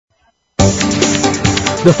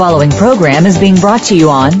The following program is being brought to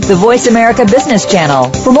you on the Voice America Business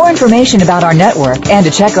Channel. For more information about our network and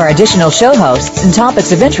to check our additional show hosts and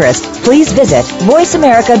topics of interest, please visit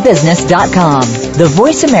voiceamericabusiness.com. The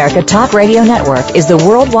Voice America Talk Radio Network is the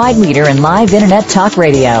worldwide leader in live Internet talk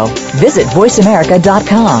radio. Visit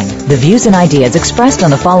voiceamerica.com. The views and ideas expressed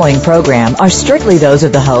on the following program are strictly those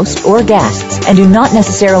of the host or guests and do not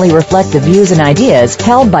necessarily reflect the views and ideas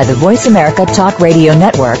held by the Voice America Talk Radio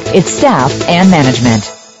Network, its staff, and management.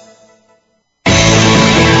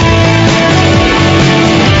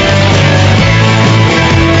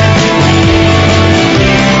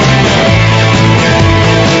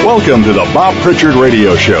 Welcome to the Bob Pritchard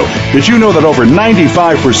Radio Show. Did you know that over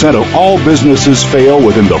 95% of all businesses fail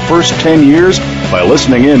within the first 10 years? By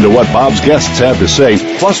listening in to what Bob's guests have to say,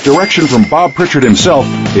 plus direction from Bob Pritchard himself,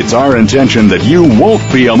 it's our intention that you won't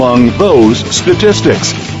be among those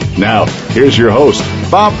statistics. Now, here's your host,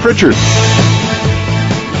 Bob Pritchard.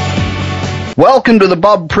 Welcome to the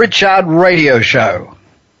Bob Pritchard Radio Show,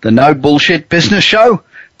 the no bullshit business show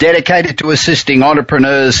dedicated to assisting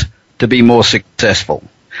entrepreneurs to be more successful.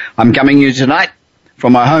 I'm coming to you tonight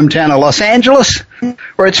from my hometown of Los Angeles,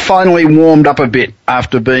 where it's finally warmed up a bit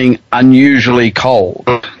after being unusually cold.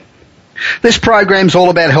 This program's all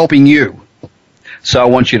about helping you. So I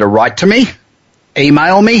want you to write to me,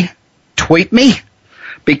 email me, tweet me,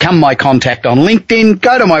 become my contact on LinkedIn,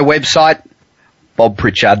 go to my website,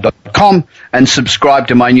 bobpritchard.com, and subscribe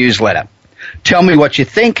to my newsletter. Tell me what you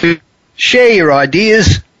think, share your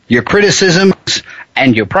ideas, your criticisms,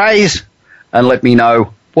 and your praise, and let me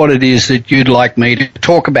know what it is that you'd like me to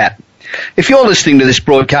talk about. If you're listening to this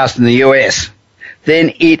broadcast in the US,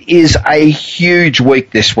 then it is a huge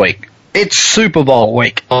week this week. It's Super Bowl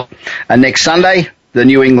week. And next Sunday, the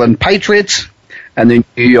New England Patriots and the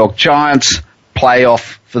New York Giants play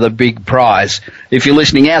off for the big prize. If you're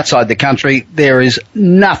listening outside the country, there is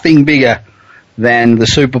nothing bigger than the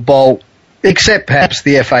Super Bowl, except perhaps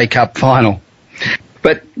the FA Cup final.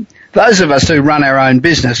 But those of us who run our own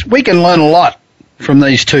business, we can learn a lot from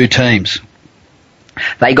these two teams.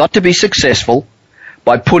 They got to be successful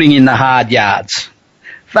by putting in the hard yards.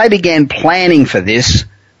 They began planning for this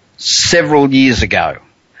several years ago.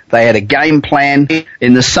 They had a game plan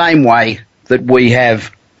in the same way that we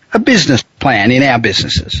have a business plan in our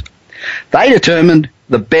businesses. They determined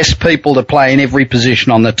the best people to play in every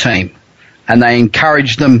position on the team, and they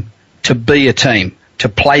encouraged them to be a team, to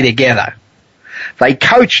play together. They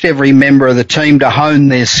coached every member of the team to hone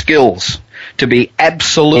their skills, to be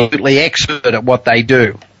absolutely expert at what they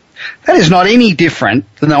do. That is not any different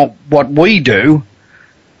than what we do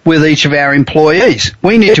with each of our employees.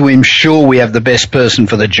 We need to ensure we have the best person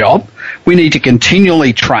for the job. We need to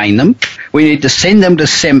continually train them. We need to send them to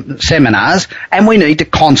seminars, and we need to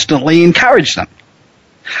constantly encourage them.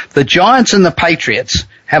 The Giants and the Patriots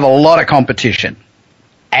have a lot of competition,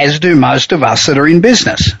 as do most of us that are in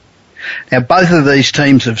business. Now, both of these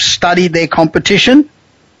teams have studied their competition,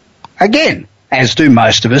 again, as do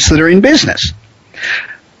most of us that are in business.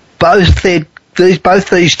 Both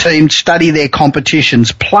these teams study their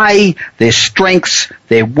competition's play, their strengths,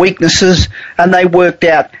 their weaknesses, and they worked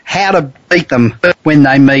out how to beat them when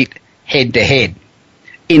they meet head to head.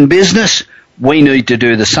 In business, we need to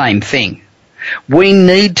do the same thing. We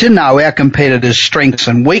need to know our competitors' strengths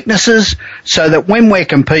and weaknesses so that when we're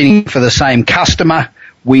competing for the same customer,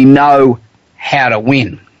 we know how to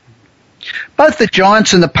win. Both the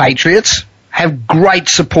Giants and the Patriots have great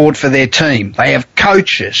support for their team. They have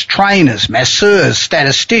coaches, trainers, masseurs,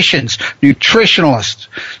 statisticians, nutritionalists,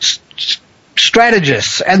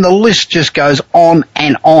 strategists, and the list just goes on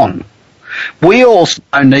and on. We also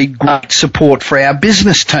need great support for our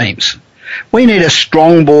business teams. We need a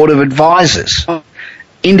strong board of advisors.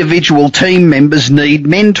 Individual team members need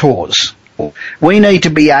mentors. We need to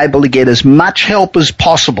be able to get as much help as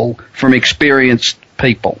possible from experienced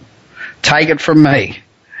people. Take it from me.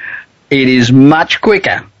 It is much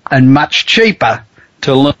quicker and much cheaper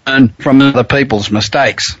to learn from other people's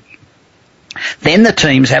mistakes. Then the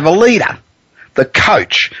teams have a leader, the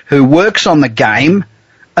coach, who works on the game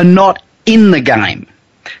and not in the game.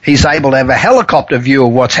 He's able to have a helicopter view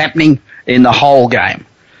of what's happening in the whole game.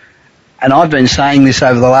 And I've been saying this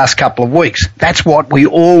over the last couple of weeks. That's what we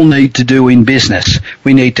all need to do in business.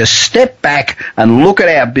 We need to step back and look at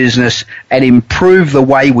our business and improve the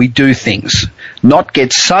way we do things, not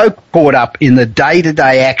get so caught up in the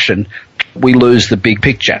day-to-day action we lose the big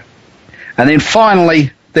picture. And then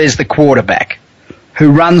finally, there's the quarterback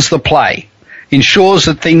who runs the play, ensures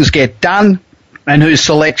that things get done, and who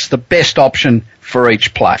selects the best option for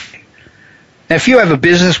each play. Now, if you have a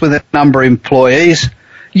business with a number of employees,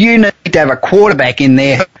 you need to have a quarterback in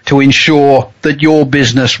there to ensure that your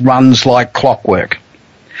business runs like clockwork.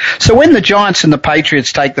 So when the Giants and the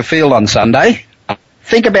Patriots take the field on Sunday,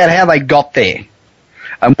 think about how they got there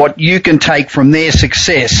and what you can take from their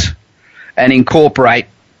success and incorporate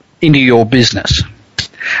into your business.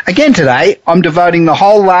 Again today, I'm devoting the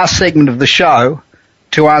whole last segment of the show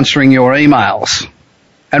to answering your emails.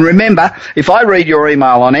 And remember, if I read your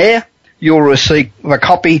email on air, you'll receive a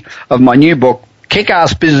copy of my new book,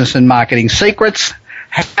 Kick-Ass Business and Marketing Secrets,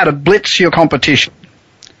 How to Blitz Your Competition.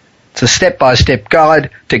 It's a step-by-step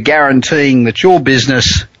guide to guaranteeing that your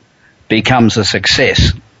business becomes a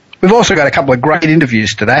success. We've also got a couple of great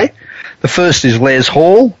interviews today. The first is Les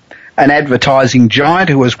Hall, an advertising giant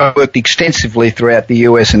who has worked extensively throughout the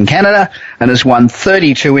US and Canada and has won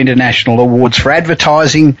 32 international awards for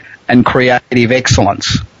advertising and creative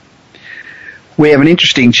excellence. We have an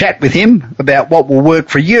interesting chat with him about what will work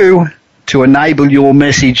for you to enable your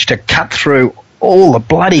message to cut through all the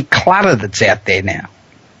bloody clutter that's out there now.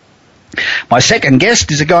 My second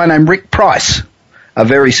guest is a guy named Rick Price, a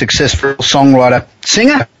very successful songwriter,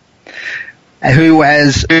 singer, who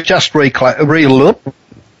has just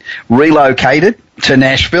relocated to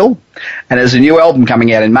Nashville and has a new album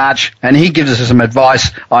coming out in March, and he gives us some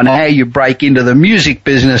advice on how you break into the music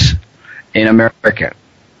business in America.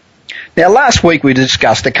 Now, last week we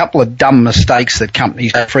discussed a couple of dumb mistakes that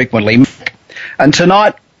companies frequently make, and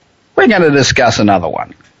tonight we're going to discuss another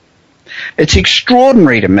one. It's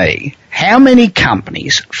extraordinary to me how many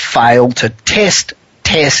companies fail to test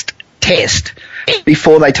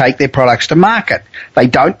before they take their products to market. They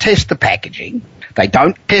don't test the packaging. They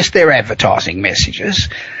don't test their advertising messages.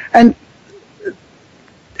 And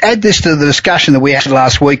add this to the discussion that we had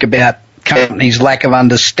last week about companies' lack of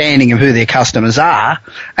understanding of who their customers are,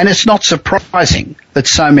 and it's not surprising that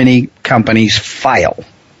so many companies fail.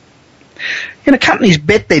 You know, companies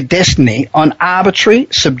bet their destiny on arbitrary,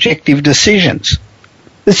 subjective decisions.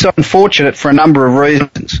 This is unfortunate for a number of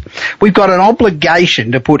reasons. We've got an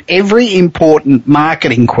obligation to put every important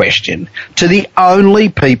marketing question to the only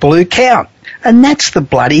people who count, and that's the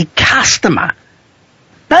bloody customer.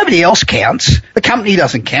 Nobody else counts. The company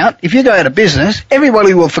doesn't count. If you go out of business,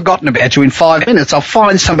 everybody will have forgotten about you in 5 minutes. I'll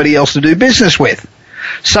find somebody else to do business with.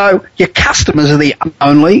 So your customers are the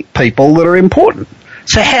only people that are important.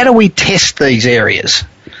 So how do we test these areas?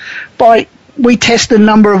 We test a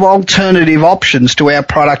number of alternative options to our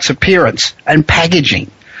product's appearance and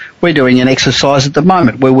packaging. We're doing an exercise at the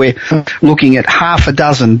moment where we're looking at half a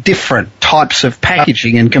dozen different types of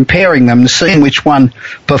packaging and comparing them and seeing which one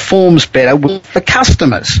performs better with the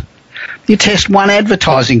customers. You test one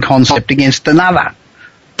advertising concept against another.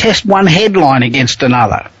 Test one headline against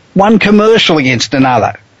another. One commercial against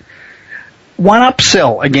another. One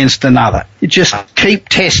upsell against another. You just keep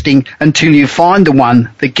testing until you find the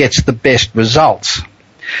one that gets the best results.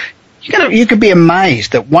 You could be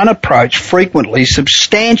amazed that one approach frequently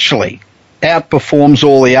substantially outperforms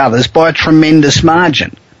all the others by a tremendous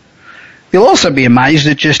margin. You'll also be amazed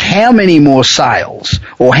at just how many more sales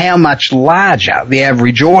or how much larger the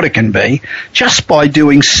average order can be just by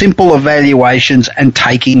doing simple evaluations and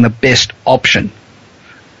taking the best option.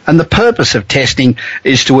 And the purpose of testing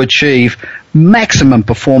is to achieve maximum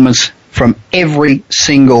performance from every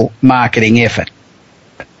single marketing effort.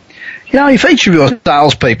 You know, if each of your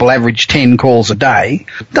salespeople average 10 calls a day,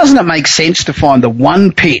 doesn't it make sense to find the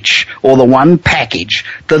one pitch or the one package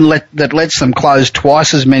that lets them close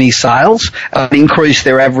twice as many sales and increase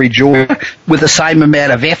their average order with the same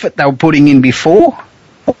amount of effort they were putting in before?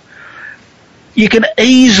 You can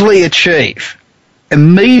easily achieve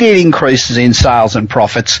immediate increases in sales and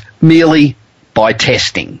profits merely by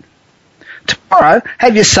testing. Tomorrow,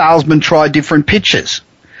 have your salesman try different pitches,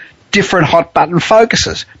 different hot button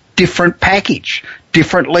focuses, different package,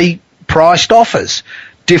 differently priced offers,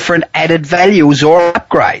 different added values or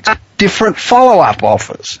upgrades, different follow-up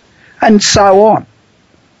offers, and so on.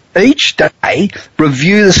 Each day,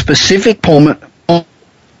 review the specific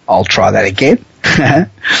I'll try that again.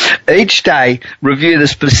 Each day, review the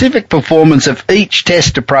specific performance of each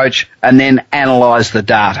test approach and then analyze the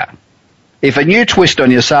data. If a new twist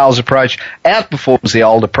on your sales approach outperforms the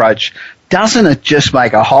old approach, doesn't it just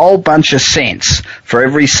make a whole bunch of sense for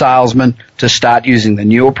every salesman to start using the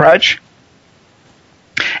new approach?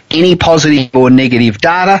 Any positive or negative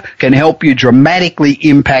data can help you dramatically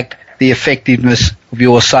impact the effectiveness of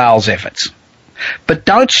your sales efforts. But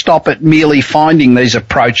don't stop at merely finding these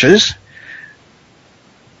approaches.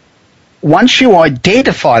 Once you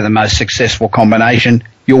identify the most successful combination,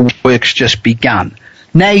 your work's just begun.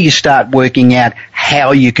 Now you start working out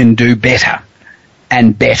how you can do better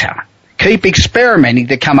and better. Keep experimenting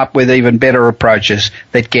to come up with even better approaches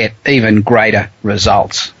that get even greater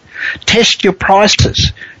results. Test your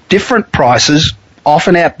prices. Different prices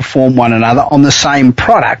often outperform one another on the same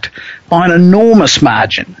product by an enormous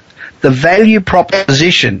margin. The value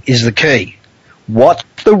proposition is the key. What's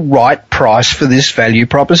the right price for this value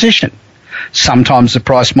proposition? Sometimes the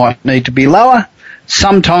price might need to be lower.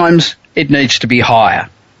 Sometimes it needs to be higher.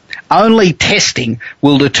 Only testing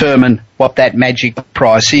will determine what that magic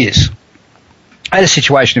price is. I had a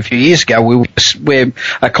situation a few years ago where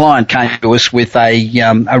a client came to us with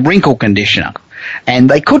a wrinkle conditioner, and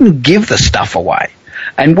they couldn't give the stuff away.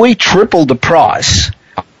 And we tripled the price,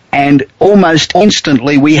 and almost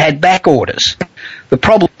instantly we had back orders. The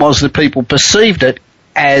problem was that people perceived it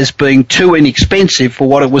as being too inexpensive for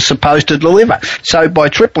what it was supposed to deliver. So by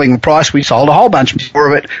tripling the price, we sold a whole bunch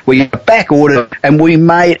more of it, we got back ordered, and we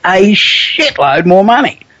made a shitload more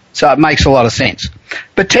money. So it makes a lot of sense.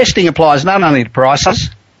 But testing applies not only to prices,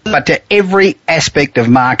 but to every aspect of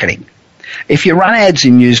marketing. If you run ads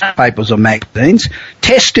in newspapers or magazines,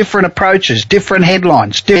 test different approaches, different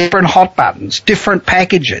headlines, different hot buttons, different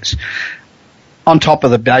packages on top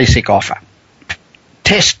of the basic offer.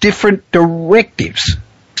 Test different directives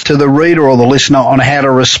to the reader or the listener on how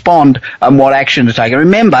to respond and what action to take. And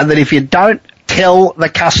remember that if you don't tell the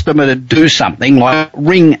customer to do something like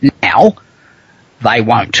ring now, they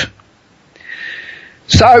won't.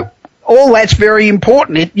 So all that's very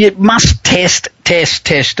important. You must test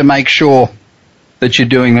to make sure that you're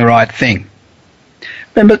doing the right thing.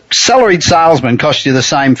 Remember, salaried salesmen cost you the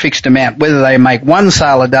same fixed amount whether they make 1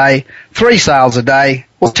 sale a day, 3 sales a day,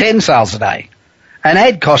 or 10 sales a day. An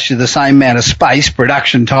ad costs you the same amount of space,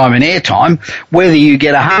 production time and airtime, whether you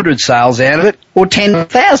get 100 sales out of it or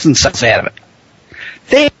 10,000 sales out of it.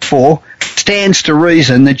 Therefore, it stands to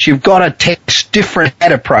reason that you've got to test different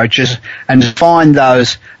ad approaches and find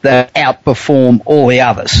those that outperform all the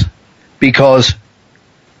others, because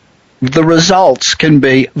the results can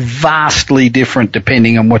be vastly different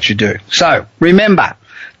depending on what you do. So, remember,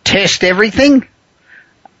 test everything.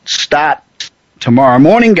 Start tomorrow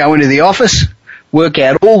morning, go into the office, work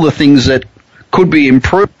out all the things that could be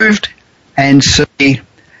improved and see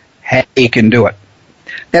how you can do it.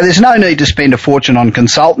 Now, there's no need to spend a fortune on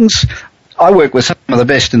consultants. I work with some of the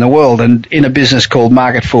best in the world and in a business called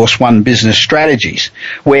Market Force One Business Strategies,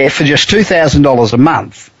 where for just $2,000 a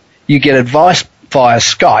month, you get advice via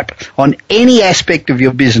Skype on any aspect of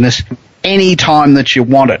your business any time that you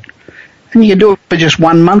want it. And you can do it for just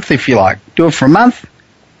 1 month if you like. Do it for a month,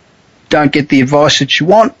 don't get the advice that you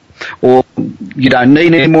want, or you don't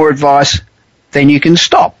need any more advice, then you can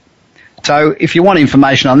stop. So if you want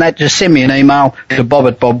information on that, just send me an email to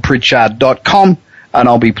bob@bobpritchard.com and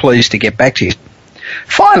I'll be pleased to get back to you.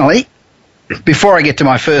 Finally, before I get to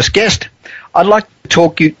my first guest, I'd like to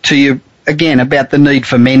talk to you again about the need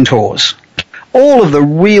for mentors. All of the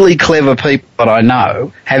really clever people that I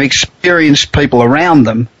know have experienced people around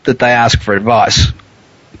them that they ask for advice.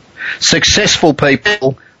 Successful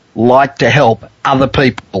people like to help other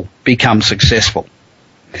people become successful.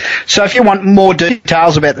 So if you want more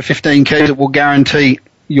details about the 15 keys that will guarantee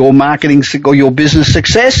your marketing or your business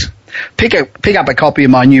success, pick up a copy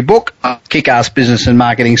of my new book, Kick-Ass Business and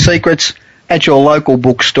Marketing Secrets, at your local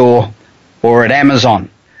bookstore or at Amazon.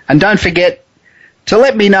 And don't forget to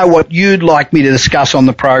let me know what you'd like me to discuss on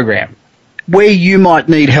the program, where you might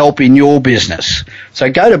need help in your business. So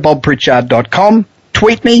go to bobpritchard.com,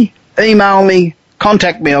 tweet me, email me,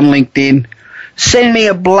 contact me on LinkedIn, send me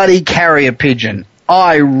a bloody carrier pigeon.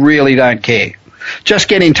 I really don't care. Just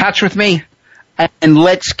get in touch with me and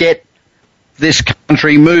let's get this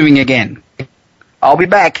country moving again. I'll be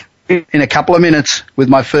back in a couple of minutes with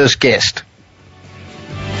my first guest.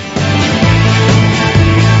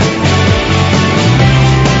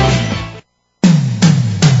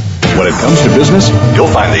 When it comes to business, you'll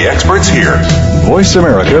find the experts here. Voice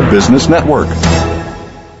America Business Network.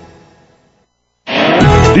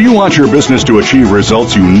 Do you want your business to achieve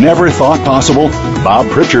results you never thought possible? Bob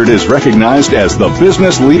Pritchard is recognized as the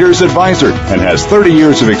Business Leader's Advisor and has 30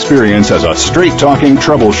 years of experience as a straight-talking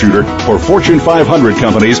troubleshooter for Fortune 500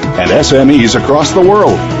 companies and SMEs across the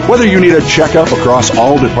world. Whether you need a checkup across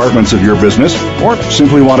all departments of your business or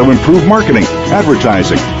simply want to improve marketing,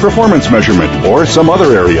 advertising, performance measurement, or some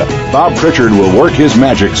other area, Bob Pritchard will work his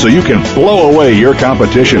magic so you can blow away your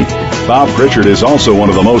competition. Bob Pritchard is also one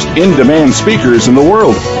of the most in-demand speakers in the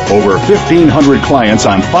world Over 1,500 clients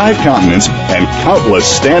on 5 continents and countless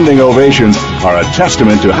standing ovations are a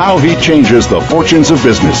testament to how he changes the fortunes of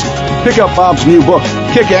business. Pick up Bob's new book,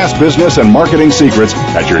 Kick-Ass Business and Marketing Secrets,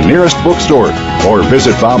 at your nearest bookstore, or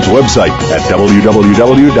visit Bob's website at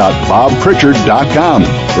www.bobpritchard.com.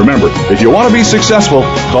 Remember, if you want to be successful,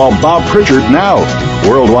 call Bob Pritchard now.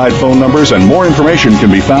 Worldwide phone numbers and more information can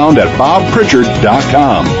be found at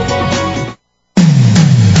bobpritchard.com.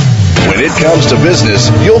 When it comes to business,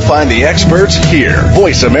 you'll find the experts here.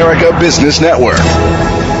 Voice America Business Network.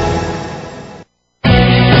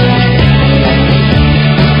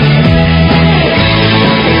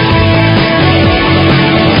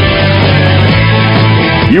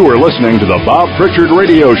 You are listening to the Bob Pritchard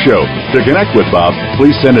Radio Show. To connect with Bob,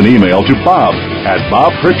 please send an email to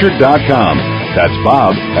bob@bobpritchard.com. That's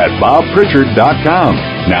bob@bobpritchard.com.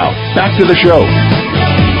 Now, back to the show.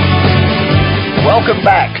 Welcome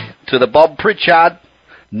back to the Bob Pritchard,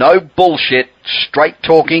 no bullshit, straight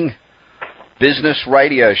talking business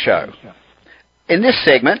radio show. In this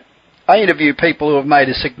segment, I interview people who have made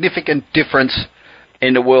a significant difference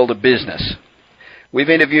in the world of business. We've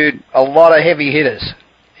interviewed a lot of heavy hitters,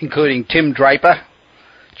 including Tim Draper,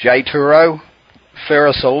 Jay Turo,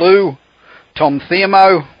 Ferris Alou, Tom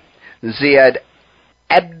Theamo, Ziad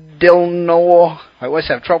Abdelnour. I always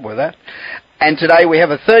have trouble with that. And today we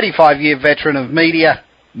have a 35-year veteran of media,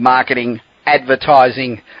 marketing,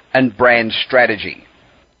 advertising, and brand strategy.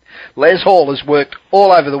 Les Hall has worked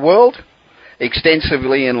all over the world,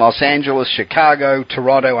 extensively in Los Angeles, Chicago,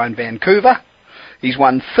 Toronto, and Vancouver. He's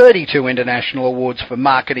won 32 international awards for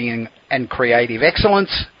marketing and creative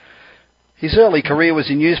excellence. His early career was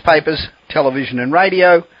in newspapers, television and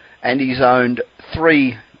radio, and he's owned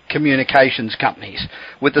 3 communications companies.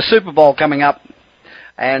 With the Super Bowl coming up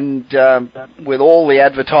and with all the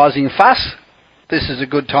advertising fuss, this is a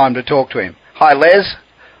good time to talk to him. Hi, Les.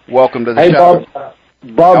 Welcome to the show.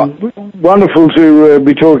 Bob, wonderful to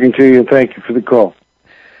be talking to you, and thank you for the call.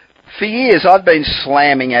 For years, I've been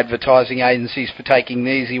slamming advertising agencies for taking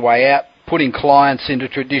the easy way out, putting clients into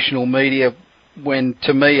traditional media when,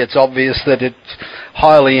 to me, it's obvious that it's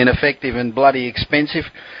highly ineffective and bloody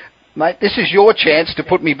expensive. Mate, this is your chance to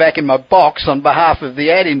put me back in my box on behalf of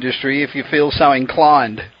the ad industry if you feel so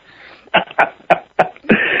inclined.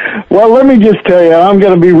 Well, let me just tell you, I'm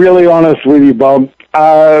going to be really honest with you, Bob.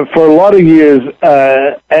 For a lot of years,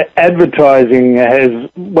 advertising has,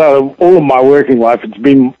 well, all of my working life, it's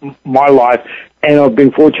been my life, and I've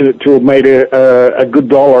been fortunate to have made a good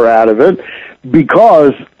dollar out of it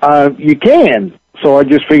because you can. So I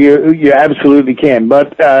just figure you absolutely can.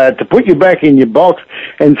 But to put you back in your box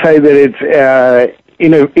and say that it's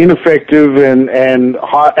ineffective and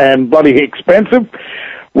bloody expensive,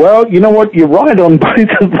 well, you know what? You're right on both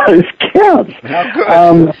of those counts.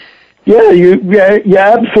 Yeah, you're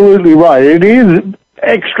absolutely right. It is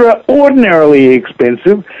extraordinarily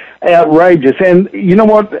expensive, outrageous, and you know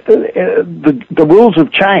what? The rules have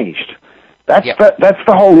changed. That's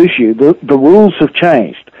the whole issue. The rules have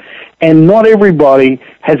changed, and not everybody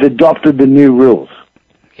has adopted the new rules.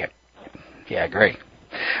 Yep. Yeah, I agree.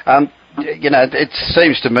 It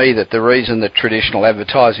seems to me that the reason that traditional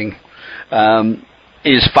advertising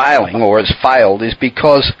is failing or has failed is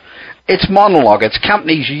because it's monologue. It's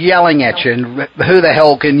companies yelling at you, and who the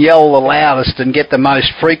hell can yell the loudest and get the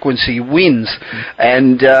most frequency wins.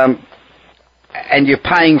 And you're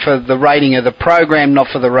paying for the rating of the program, not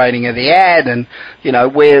for the rating of the ad. And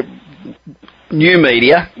where new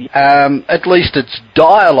media, at least it's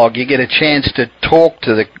dialogue. You get a chance to talk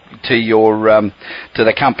to the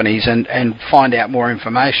companies and find out more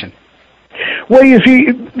information. Well, you see,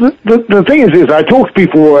 the thing is this, I talked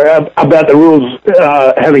before about the rules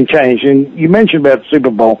having changed, and you mentioned about the Super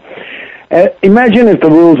Bowl. Imagine if the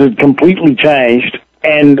rules had completely changed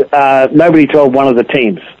and nobody told one of the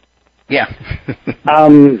teams. Yeah.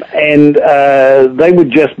 And they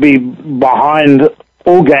would just be behind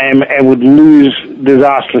all game and would lose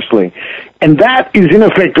disastrously. And that is, in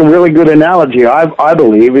effect, a really good analogy, I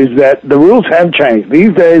believe, is that the rules have changed.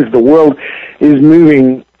 These days, the world is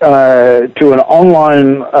moving to an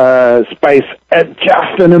online space at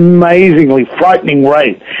just an amazingly frightening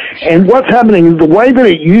rate. And what's happening is the way that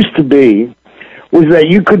it used to be was that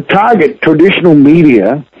you could target traditional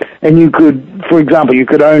media, and you could, for example, you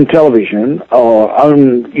could own television or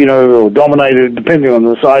own, or dominate it, depending on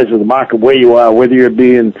the size of the market where you are, whether you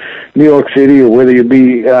be in New York City or whether you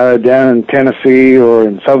be down in Tennessee or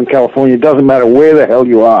in Southern California. It doesn't matter where the hell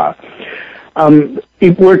you are.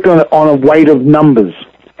 It worked on a weight of numbers.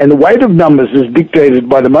 And the weight of numbers is dictated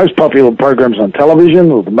by the most popular programs on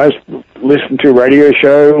television or the most listen to a radio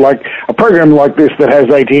show, like a program like this that has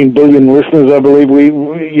 18 billion listeners, I believe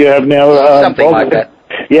you have now. Something like that.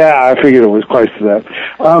 Yeah, I figured it was close to that.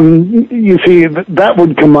 You see, that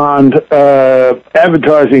would command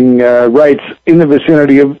advertising rates in the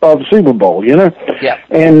vicinity of Super Bowl, you know? Yeah.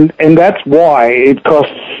 And that's why it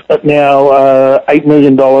costs now $8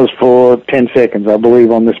 million for 10 seconds, I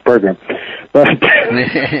believe, on this program. But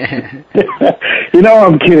you know,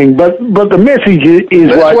 I'm kidding. But the message is but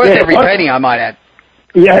it's like worth every penny, I might add.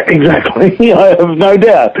 Yeah, exactly. I have no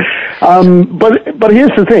doubt. But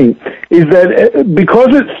here's the thing, is that because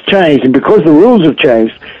it's changed and because the rules have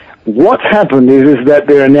changed, what's happened is that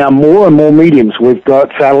there are now more and more mediums. We've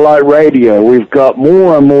got satellite radio. We've got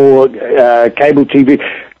more and more cable TV.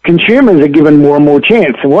 Consumers are given more and more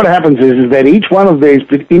chance. And what happens is that each one of these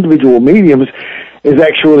individual mediums has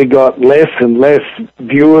actually got less and less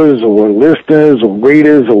viewers or listeners or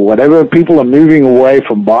readers or whatever. People are moving away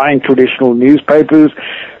from buying traditional newspapers.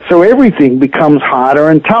 So everything becomes harder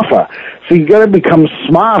and tougher. So you've got to become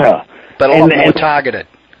smarter. But a lot more targeted.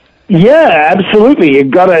 Yeah, absolutely. You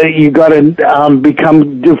got to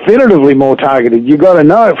become definitively more targeted. You got to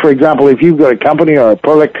know, for example, if you've got a company or a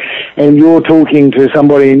product, and you're talking to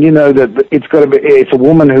somebody, and you know that it's a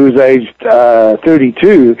woman who's aged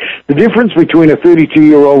 32. The difference between a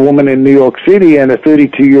 32-year-old woman in New York City and a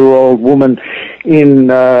 32-year-old woman in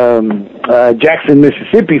Jackson,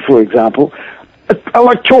 Mississippi, for example, are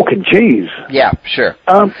like chalk and cheese. Yeah, sure.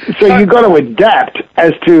 So you've got to adapt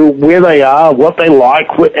as to where they are, what they like,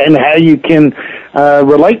 and how you can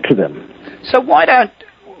relate to them. So why don't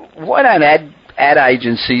ad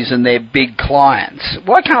agencies and their big clients,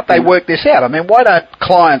 why can't they work this out? I mean, why don't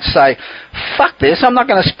clients say, fuck this, I'm not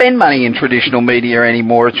going to spend money in traditional media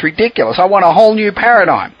anymore, it's ridiculous, I want a whole new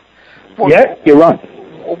paradigm? Yeah, you're right.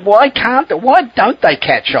 Why don't they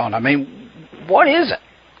catch on? I mean, what is it?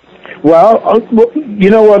 Well, you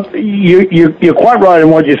know what? You're quite right in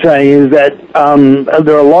what you're saying, is that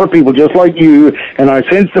there are a lot of people just like you, and I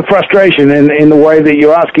sense the frustration in the way that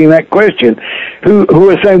you're asking that question, who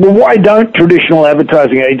are saying, well, why don't traditional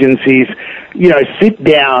advertising agencies, you know, sit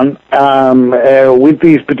down with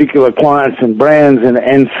these particular clients and brands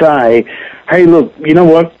and say, hey, look, you know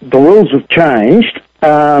what? The rules have changed,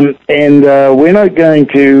 and we're not going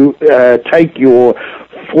to take your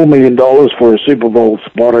 $4 million for a Super Bowl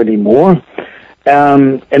spot anymore.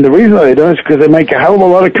 And the reason they don't is because they make a hell of a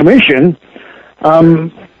lot of commission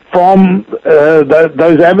from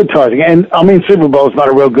those advertising. And, I mean, Super Bowl is not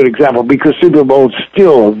a real good example because Super Bowl is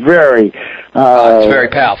still a very... it's very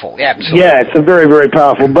powerful. Yeah, absolutely. Yeah, it's a very, very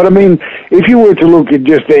powerful. But, I mean, if you were to look at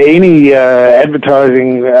just any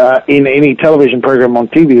advertising in any television program on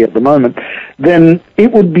TV at the moment, then it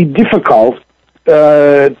would be difficult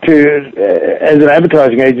as an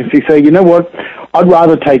advertising agency, say, you know what, I'd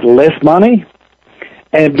rather take less money,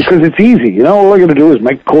 and because it's easy, you know, all I got to do is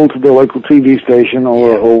make a call to the local TV station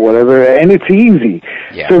or whatever, and it's easy.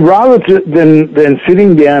 Yeah. So rather than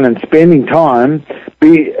sitting down and spending time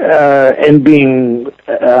and being,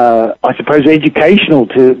 I suppose, educational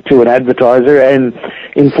to an advertiser and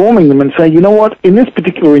informing them and say, you know what, in this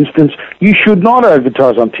particular instance, you should not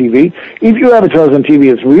advertise on TV. If you advertise on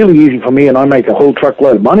TV, it's really easy for me and I make a whole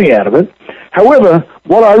truckload of money out of it. However,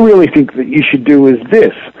 what I really think that you should do is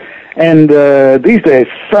this. And these days,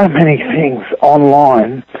 so many things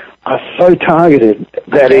online are so targeted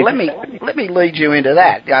that let me lead you into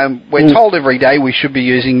that. We're told every day we should be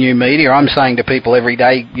using new media. I'm saying to people every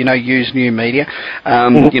day, you know, use new media.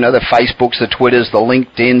 You know, the Facebooks, the Twitters, the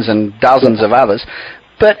LinkedIns, and dozens of others.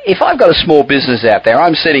 But if I've got a small business out there,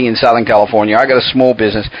 I'm sitting in Southern California, I've got a small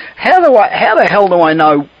business, how the hell do I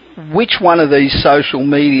know which one of these social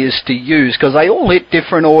medias to use? Because they all hit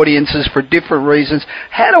different audiences for different reasons.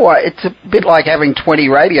 It's a bit like having 20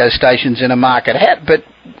 radio stations in a market hat, but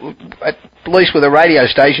at least with a radio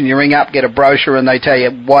station, you ring up, get a brochure, and they tell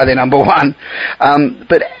you why they're number one.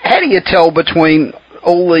 But how do you tell between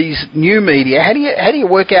all these new media? How do you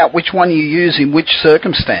work out which one you use in which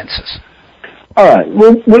circumstances? All right.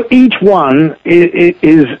 Well, each one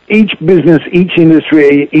is each business, each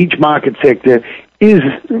industry, each market sector is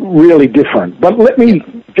really different. But let me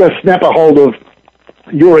just snap a hold of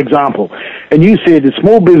your example. And you said a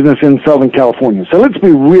small business in Southern California. So let's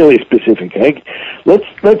be really specific, Hank. Let's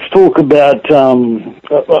talk about I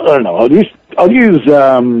don't know. I'll use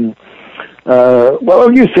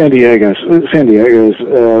San Diego. San Diego's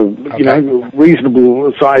you know,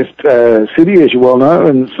 reasonable sized city, as you well know,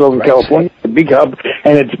 in Southern California, a big hub,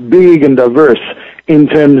 and it's big and diverse in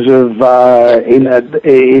terms of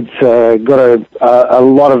it's got a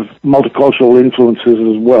lot of multicultural influences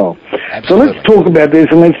as well. Absolutely. So let's talk about this,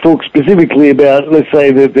 and let's talk specifically about, let's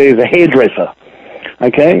say that there's a hairdresser,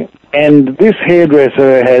 okay? And this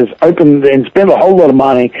hairdresser has opened and spent a whole lot of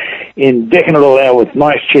money in decking it all out with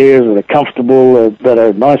nice chairs that are comfortable, that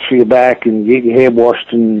are nice for your back, and get your hair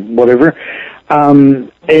washed and whatever. You're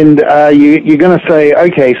going to say,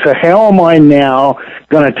 okay, so how am I now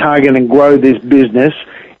going to target and grow this business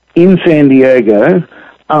in San Diego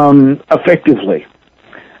effectively?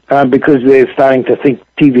 Because they're starting to think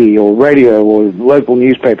TV or radio or local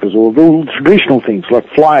newspapers or the traditional things like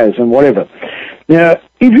flyers and whatever. Now,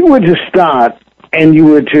 if you were to start and you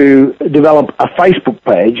were to develop a Facebook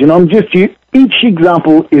page, and each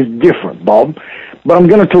example is different, Bob, but I'm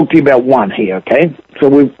going to talk to you about one here, okay? So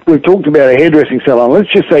we've talked about a hairdressing salon.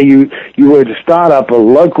 Let's just say you were to start up a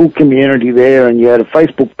local community there, and you had a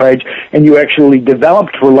Facebook page, and you actually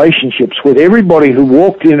developed relationships with everybody who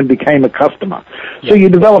walked in and became a customer. So you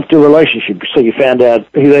developed a relationship, so you found out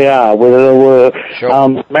who they are, whether they were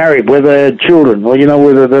married, whether they had children, or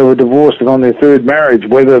whether they were divorced and on their third marriage,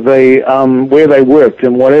 whether they where they worked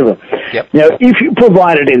and whatever. Yep. Now, if you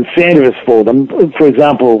provided incentives for them, for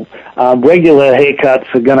example, regular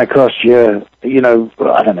haircuts are going to cost you, I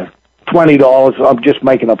don't know, $20. I'm just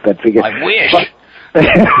making up that figure. I wish.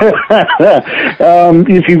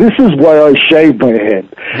 You see, this is why I shave my head.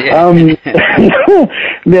 Yeah.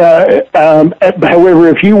 However,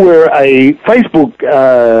 if you were a Facebook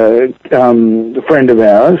friend of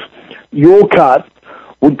ours, your cut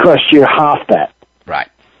would cost you half that. Right.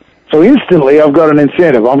 So instantly, I've got an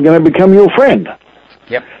incentive. I'm going to become your friend.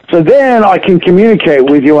 Yep. So then I can communicate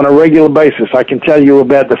with you on a regular basis. I can tell you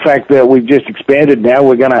about the fact that we've just expanded now.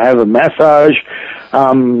 We're going to have a massage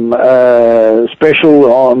special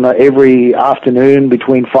on every afternoon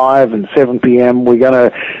between 5 and 7 p.m. We're going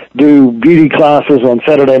to do beauty classes on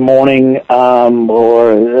Saturday morning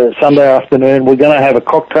or Sunday afternoon. We're going to have a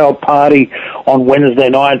cocktail party on Wednesday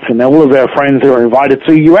nights, and all of our friends are invited.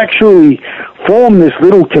 So you actually form this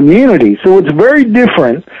little community. So it's very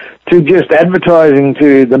different to just advertising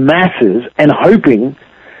to the masses and hoping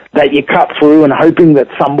that you cut through and hoping that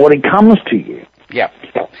somebody comes to you. Yep.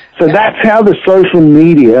 So that's how the social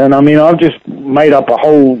media, and I mean, I've just made up a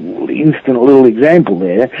whole instant little example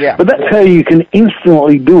there, but that's how you can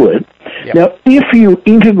instantly do it. Yep. Now, if you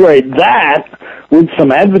integrate that with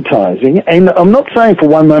some advertising, and I'm not saying for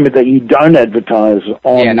one moment that you don't advertise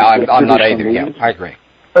on... Yeah, no, I'm not either. Yeah, I agree.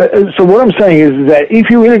 So what I'm saying is that if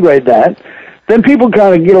you integrate that, then people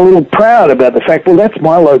kind of get a little proud about the fact, well, that's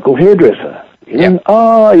my local hairdresser. Yep.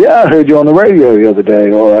 Oh, yeah, I heard you on the radio the other day,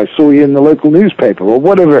 or I saw you in the local newspaper, or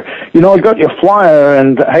whatever. I got your flyer,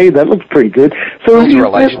 and, hey, that looks pretty good. So it's a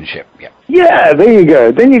relationship, Yeah, there you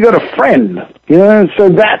go. Then you got a friend, So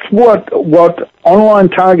that's what online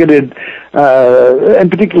targeted, and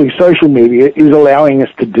particularly social media, is allowing us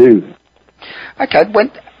to do. Okay,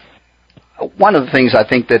 one of the things I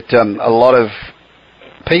think that a lot of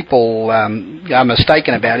people are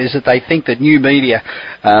mistaken about is that they think that new media,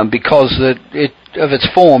 because of its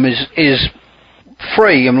form, is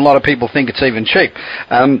free, and a lot of people think it's even cheap.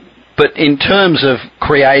 But in terms of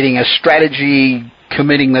creating a strategy,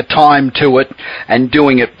 committing the time to it, and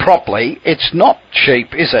doing it properly, it's not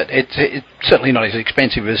cheap, is it? It's certainly not as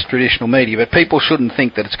expensive as traditional media, but people shouldn't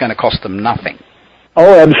think that it's going to cost them nothing.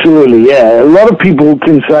 Oh, absolutely, yeah. A lot of people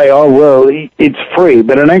can say, oh, well, it's free,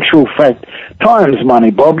 but in actual fact, time's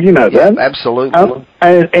money, Bob, you know that. Absolutely.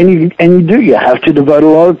 You have to devote a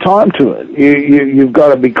lot of time to it. You've got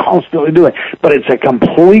to be constantly doing it. But it's a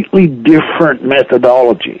completely different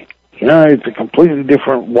methodology. It's a completely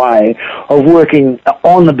different way of working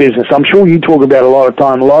on the business. I'm sure you talk about a lot of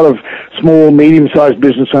time. A lot of small, medium-sized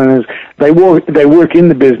business owners, they work in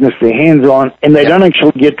the business, they're hands-on, and they don't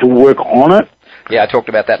actually get to work on it. Yeah, I talked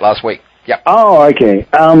about that last week. Yep. Oh, okay.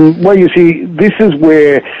 Well, you see, this is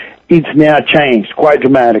where it's now changed quite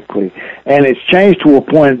dramatically. And it's changed to a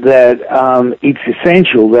point that it's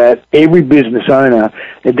essential that every business owner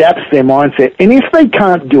adapts their mindset. And if they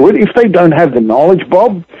can't do it, if they don't have the knowledge,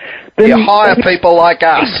 Bob, then you hire people like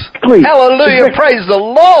us. Exactly. Hallelujah, praise the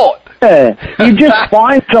Lord. Yeah. You just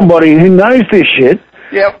find somebody who knows this shit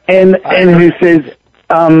and who says,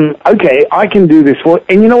 okay, I can do this for you.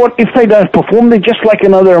 And you know what? If they don't perform, they're just like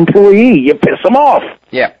another employee. You piss them off.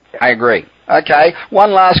 Yeah, I agree. Okay,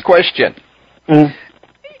 one last question.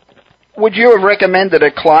 Would you have recommended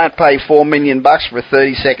a client pay $4 million for a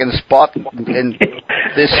 30-second spot in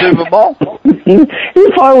this Super Bowl?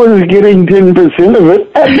 If I was getting 10% of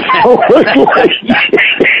it, absolutely.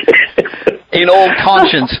 In all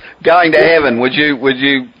conscience, going to heaven, would you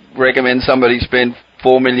recommend somebody spend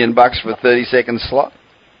 $4 million for a 30-second slot?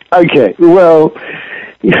 Okay, well,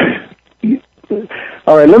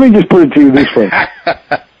 all right, let me just put it to you this way.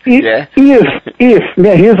 If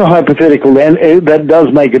now here's a hypothetical then that does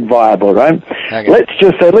make it viable, right? Okay. Let's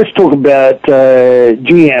just say, let's talk about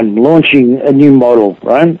GM launching a new model,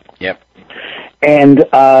 right? Yep. And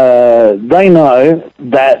they know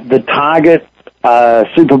that the target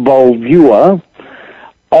Super Bowl viewer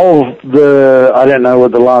of the, I don't know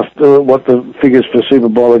what the figures for Super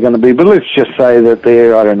Bowl are going to be, but let's just say that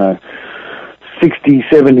they're, I don't know, 60,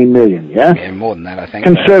 70 million, yeah? Yeah, more than that, I think.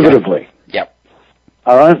 Conservatively. Yep.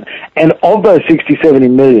 All right? And of those 60, 70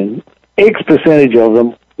 million, X percentage of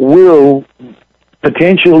them will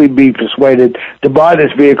potentially be persuaded to buy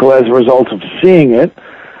this vehicle as a result of seeing it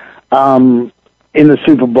in the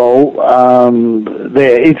Super Bowl.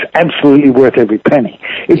 It's absolutely worth every penny.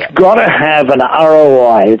 It's got to have an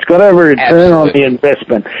ROI. It's got to have a return on the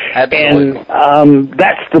investment. Absolutely. And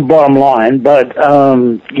that's the bottom line. But,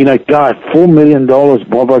 God, $4 million,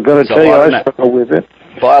 Bob, I've got to tell you, I struggle with it.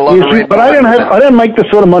 But I don't make the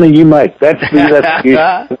sort of money you make. That's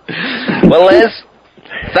the Well, Les,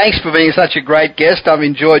 thanks for being such a great guest. I've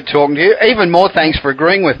enjoyed talking to you. Even more thanks for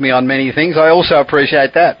agreeing with me on many things. I also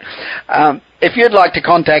appreciate that. If you'd like to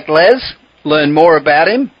contact Les, learn more about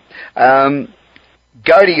him, go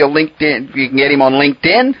to your LinkedIn. You can get him on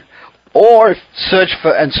LinkedIn, or search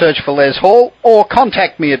for Les Hall, or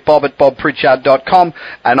contact me at bob@bobpritchard.com,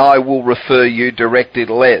 and I will refer you directly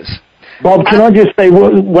to Les. Bob, can I just say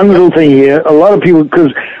one little thing here? A lot of people,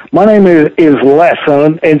 because my name is Les,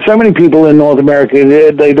 and so many people in North America,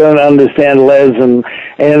 they don't understand Les,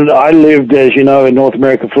 and I lived, as you know, in North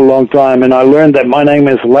America for a long time, and I learned that my name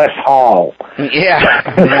is Les Hall.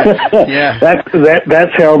 Yeah.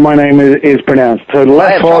 That's how my name is pronounced. So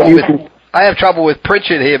Les Hall. I have trouble with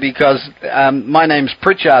Pritchard here because my name's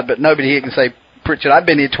Pritchard, but nobody here can say Pritchard. I've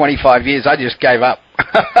been here 25 years. I just gave up.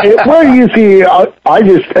 Well, you see, I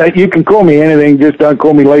just you can call me anything, just don't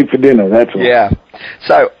call me late for dinner. That's all. Yeah.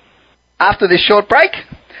 So after this short break,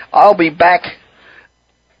 I'll be back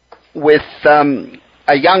with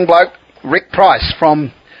a young bloke, Rick Price,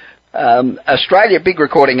 from Australia, big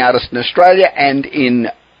recording artist in Australia and in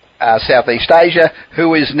Southeast Asia,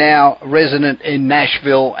 who is now resident in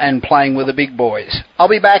Nashville and playing with the big boys. I'll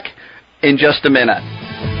be back in just a minute.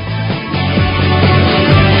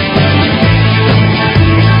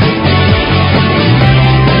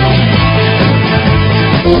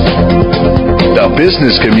 The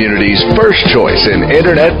business community's first choice in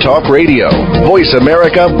Internet Talk Radio. Voice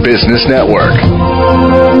America Business Network.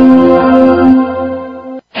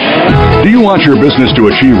 Do you want your business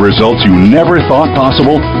to achieve results you never thought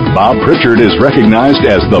possible? Bob Pritchard is recognized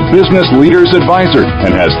as the Business Leader's Advisor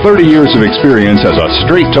and has 30 years of experience as a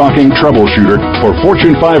straight-talking troubleshooter for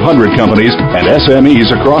Fortune 500 companies and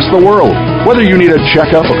SMEs across the world. Whether you need a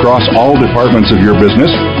checkup across all departments of your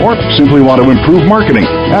business or simply want to improve marketing,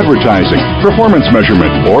 advertising, performance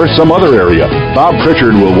measurement, or some other area, Bob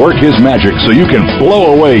Pritchard will work his magic so you can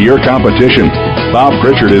blow away your competition. Bob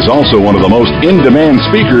Pritchard is also one of the most in-demand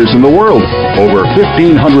speakers in the world. Over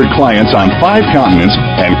 1,500 clients on 5 continents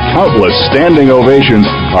and countless standing ovations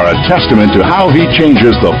are a testament to how he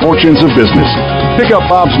changes the fortunes of business. Pick up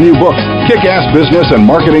Bob's new book, Kick-Ass Business and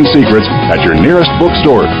Marketing Secrets, at your nearest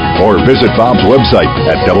bookstore, or visit Bob's website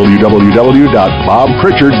at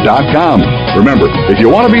www.bobpritchard.com. Remember, if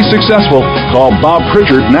you want to be successful, call Bob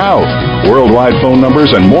Pritchard now. Worldwide phone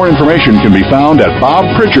numbers and more information can be found at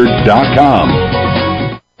bobpritchard.com.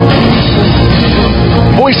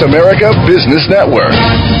 Voice America Business Network.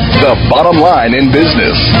 The bottom line in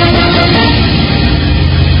business.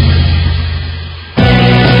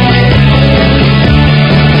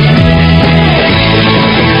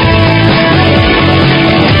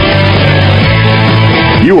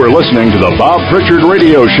 You are listening to the Bob Pritchard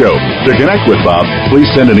Radio Show. To connect with Bob, please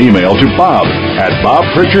send an email to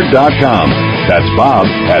bob@bobpritchard.com. That's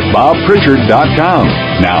bob@bobpritchard.com.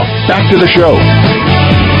 Now, back to the show.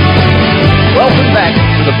 Welcome back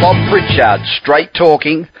to the Bob Pritchard Straight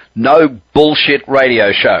Talking, No Bullshit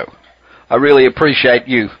Radio Show. I really appreciate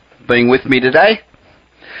you being with me today.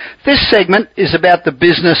 This segment is about the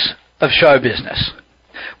business of show business.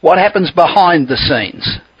 What happens behind the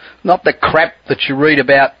scenes, not the crap that you read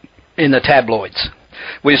about in the tabloids.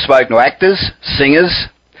 We've spoken to actors, singers,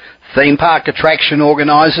 theme park attraction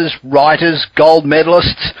organisers, writers, gold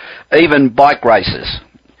medalists, even bike racers.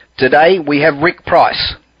 Today we have Rick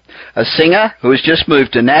Price, a singer who has just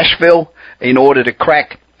moved to Nashville in order to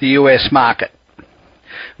crack the US market.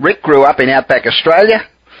 Rick grew up in outback Australia,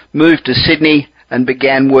 moved to Sydney and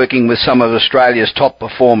began working with some of Australia's top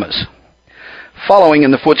performers. Following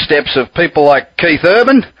in the footsteps of people like Keith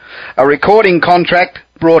Urban, a recording contract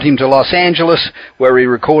brought him to Los Angeles, where he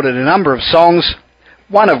recorded a number of songs,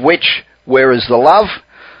 one of which, Where Is the Love,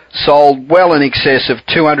 sold well in excess of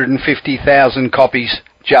 250,000 copies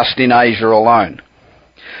just in Asia alone.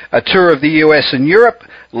 A tour of the US and Europe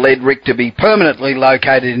led Rick to be permanently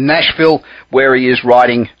located in Nashville, where he is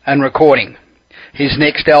writing and recording. His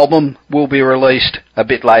next album will be released a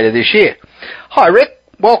bit later this year. Hi Rick,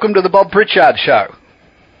 welcome to the Bob Pritchard Show.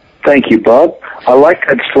 Thank you, Bob. I like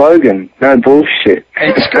that slogan, no bullshit.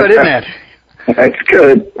 It's good, isn't it? That's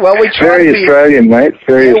good. Well, we try Very to be Australian, mate.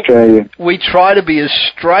 Very Australian. We try to be as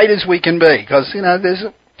straight as we can be, because, you know, there's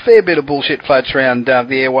a fair bit of bullshit floats around the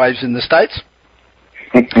airwaves in the States.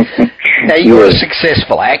 Now, you're a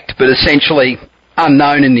successful act, but essentially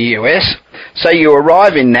unknown in the US. So you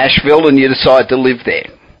arrive in Nashville and you decide to live there.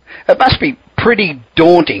 It must be pretty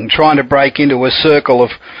daunting trying to break into a circle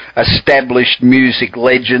of established music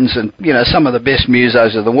legends, and, you know, some of the best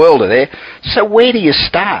musos of the world are there. So where do you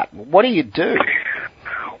start? What do you do?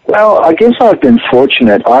 Well, I guess I've been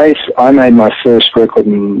fortunate. I made my first record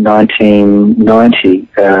in 1990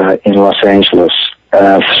 in Los Angeles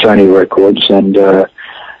for Sony Records, and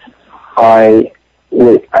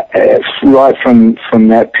right from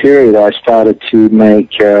that period, I started to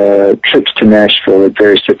make trips to Nashville at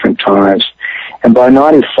various different times. And by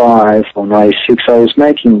 95 or 96, I was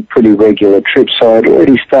making pretty regular trips. So I'd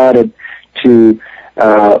already started to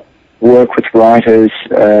work with writers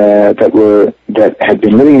that had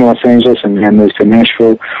been living in Los Angeles and then moved to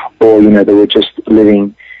Nashville, or, you know, they were just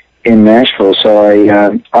living in Nashville.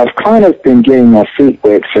 So I've kind of been getting my feet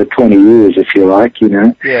wet for 20 years, if you like, you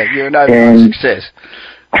know. Yeah, you're an overnight success.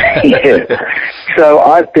 Yeah. So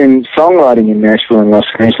I've been songwriting in Nashville and Los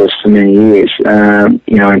Angeles for many years,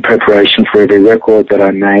 you know, in preparation for every record that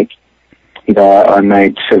I make. You know, I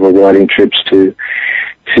made several writing trips to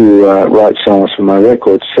write songs for my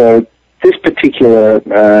records. So this particular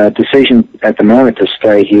decision at the moment to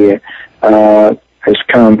stay here has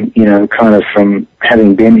come, you know, kind of from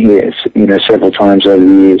having been here, you know, several times over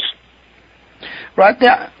the years. Right.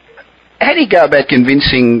 Now, how do you go about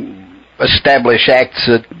convincing established acts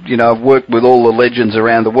that, you know, have worked with all the legends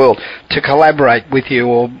around the world to collaborate with you,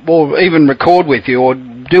 or even record with you, or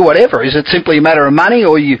do whatever? Is it simply a matter of money,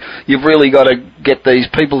 or you've really got to get these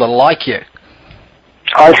people to like you?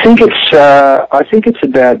 I think it's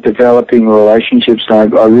about developing relationships. I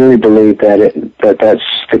really believe that that's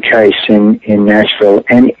the case in Nashville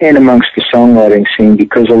and amongst the songwriting scene,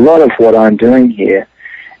 because a lot of what I'm doing here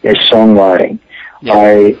is songwriting.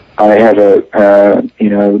 Yeah. I have a you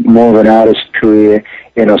know, more of an artist career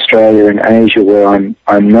in Australia and Asia where I'm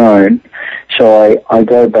known. So I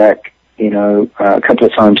go back, you know, a couple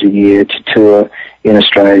of times a year to tour in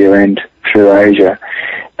Australia and through Asia.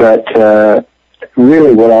 But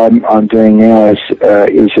really what I'm doing now is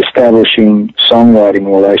establishing songwriting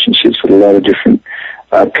relationships with a lot of different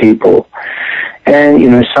people. And, you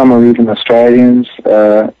know, some are even Australians,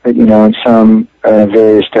 you know, and some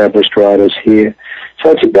very established writers here. So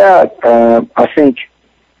it's about, I think,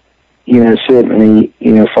 you know, certainly,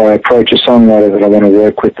 you know, if I approach a songwriter that I want to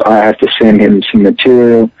work with, I have to send him some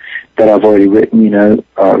material that I've already written, you know,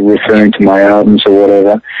 referring to my albums or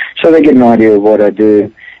whatever. So they get an idea of what I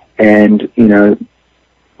do, and, you know,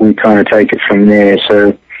 we kind of take it from there.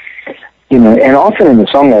 So, you know, and often in the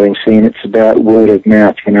songwriting scene, it's about word of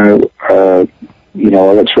mouth, you know,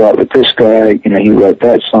 let's write with this guy, you know, he wrote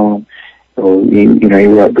that song, or, you know, he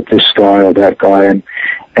wrote with this guy or that guy, and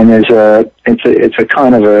it's a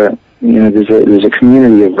kind of a, you know, there's a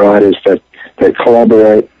community of writers that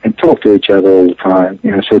collaborate and talk to each other all the time,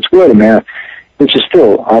 you know, so it's word of mouth, which is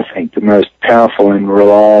still, I think, the most powerful and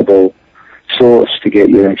reliable source to get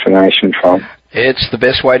your information from. It's the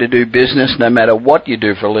best way to do business, no matter what you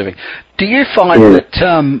do for a living. Do you find that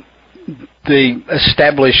the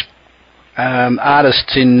established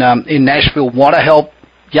artists in Nashville want to help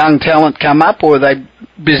young talent come up, or are they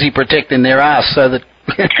busy protecting their ass so that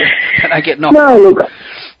they get knocked? No,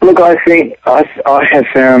 look, I think I have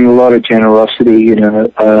found a lot of generosity, you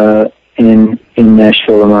know, in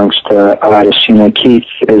Nashville amongst artists. You know, Keith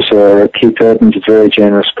Urban's a very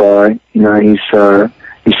generous guy. You know, he's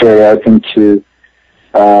very open to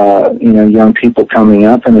you know, young people coming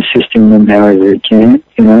up and assisting them however he can,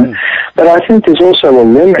 you know. But I think there's also a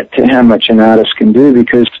limit to how much an artist can do,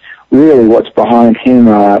 because really what's behind him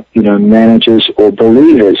are, you know, managers or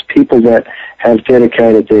believers, people that have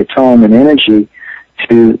dedicated their time and energy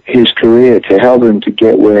to his career to help him to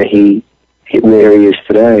get where he is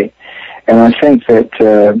today. And I think that,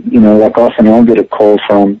 you know, like often I'll get a call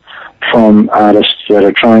from artists that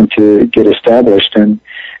are trying to get established, and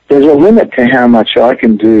there's a limit to how much I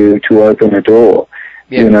can do to open a door,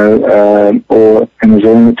 Yeah. you know, and there's a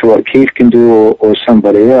limit to what Keith can do or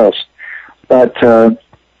somebody else. But,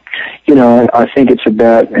 you know, I think it's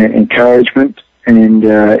about encouragement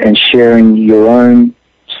and sharing your own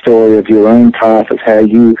story of your own path of how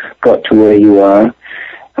you got to where you are.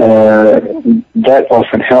 That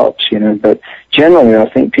often helps, you know, but generally I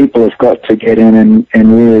think people have got to get in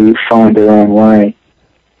and really find their own way.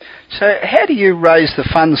 So how do you raise the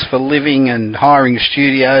funds for living and hiring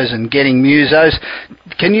studios and getting musos?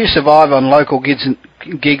 Can you survive on local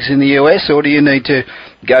gigs in the US, or do you need to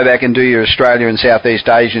go back and do your Australia and Southeast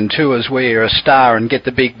Asian tours where you're a star and get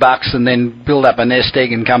the big bucks and then build up a nest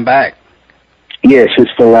egg and come back? Yes,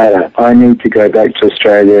 it's the latter. I need to go back to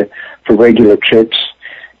Australia for regular trips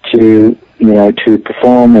to, you know, to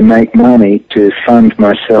perform and make money to fund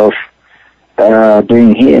myself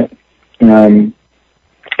being here.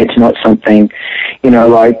 It's not something, you know,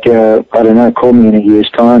 like, I don't know, call me in a year's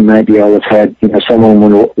time, maybe I'll have had, you know, someone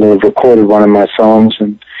will have recorded one of my songs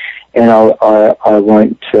and I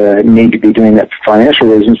won't need to be doing that for financial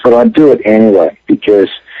reasons, but I'd do it anyway because,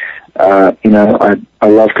 you know, I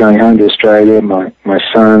love going home to Australia. My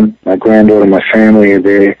son, my granddaughter, my family are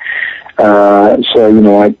there. So, you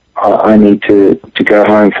know, I need to go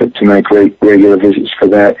home to make regular visits for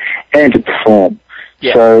that and to perform.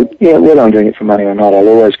 Yeah. So, yeah, whether I'm doing it for money or not, I'll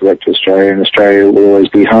always go back to Australia, and Australia will always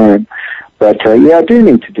be home. But, yeah, I do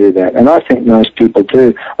need to do that, and I think most people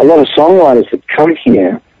do. A lot of songwriters that come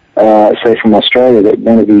here, say from Australia, that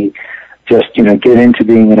want to be just, you know, get into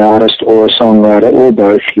being an artist or a songwriter or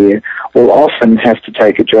both here, will often have to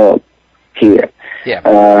take a job here.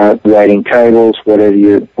 Yeah. Writing tables,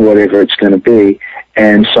 whatever it's going to be,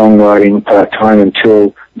 and songwriting part-time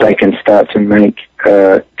until they can start to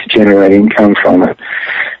generate income from it.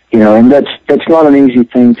 You know, and that's not an easy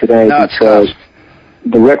thing today because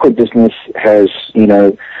the record business has, you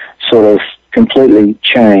know, sort of completely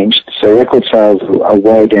changed. So record sales are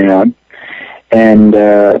way down, and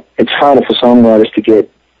it's harder for songwriters to get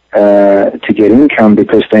income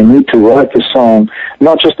because they need to write the song,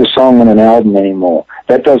 not just a song on an album anymore.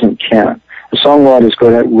 That doesn't count. The songwriter's got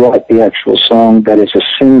to write the actual song that is a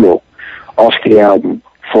single off the album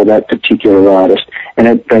for that particular artist,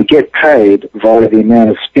 and they get paid via the amount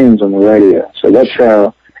of spins on the radio. So that's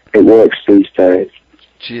how it works these days.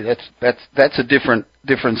 Gee, that's a different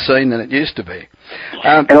scene than it used to be.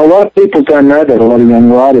 And a lot of people don't know that. A lot of young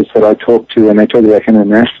writers that I talk to when they talk about coming to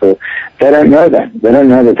Nashville, they don't know that. They don't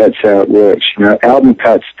know that that's how it works. You know, album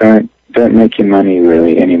cuts don't make you money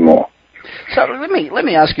really anymore. So let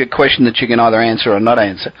me ask you a question that you can either answer or not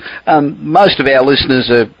answer. Most of our listeners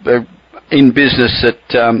are in business that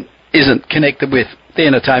isn't connected with the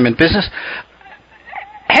entertainment business.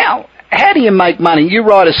 How do you make money? You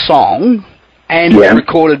write a song and it's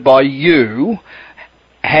recorded by you.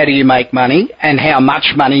 How do you make money, and how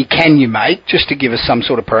much money can you make, just to give us some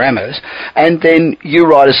sort of parameters? And then you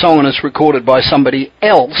write a song and it's recorded by somebody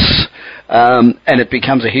else, and it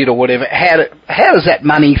becomes a hit or whatever. How does that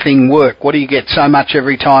money thing work? What do you get so much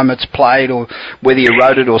every time it's played, or whether you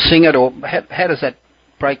wrote it or sing it, or how does that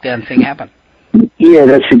breakdown thing happen? Yeah,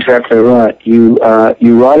 that's exactly right. You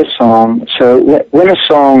write a song. So when a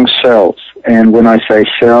song sells, and when I say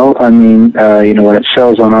sell, I mean you know, when it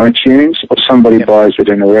sells on iTunes or somebody buys it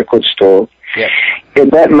in a record store,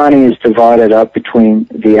 that money is divided up between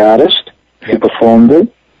the artist who performed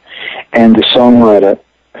it and the songwriter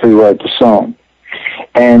who wrote the song.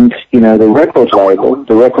 And, you know, the record label,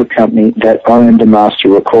 the record company that owned the master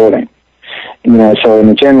recording. You know, so in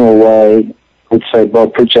a general way, let's say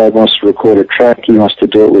Bob Pritchard wants to record a track, he wants to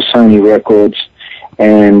do it with Sony Records,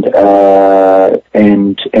 and I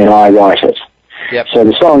write it. Yep. So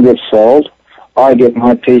the song gets sold, I get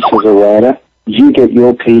my piece as a writer, you get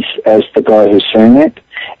your piece as the guy who sang it,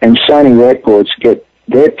 and Sony Records get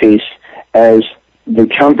their piece as the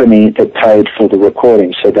company that paid for the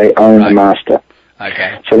recording, so they own the master.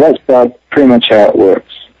 Okay. So that's pretty much how it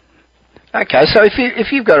works. Okay, so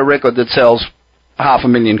if you've got a record that sells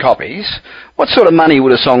 500,000 copies, what sort of money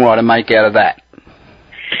would a songwriter make out of that?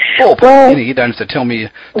 Well, you don't have to tell me.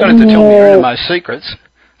 Your innermost secrets.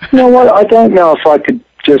 You know what? I don't know if I could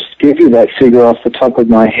just give you that figure off the top of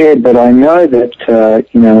my head, but I know that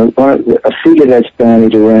you know, a figure that's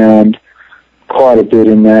bandied around quite a bit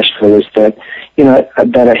in Nashville is that, you know,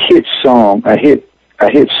 that a hit song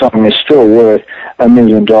is still worth $1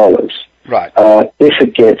 million. Right. If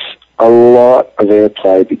it gets a lot of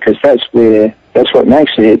airplay, because that's what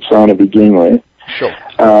makes a hit song to begin with. Sure.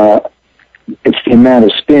 It's the amount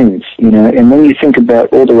of spins, you know, and when you think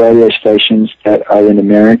about all the radio stations that are in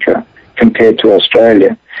America compared to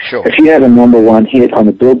Australia, Sure. If you have a number one hit on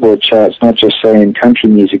the Billboard charts, not just say in country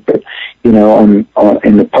music, but in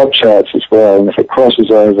the pop charts as well, and if it crosses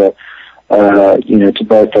over, to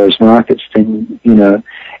both those markets, then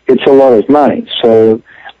it's a lot of money. So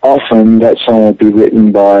often that song will be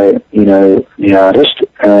written by the artist,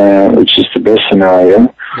 which is the best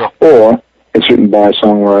scenario, or it's written by a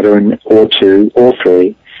songwriter or two or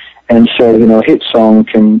three, and so a hit song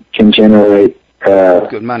can generate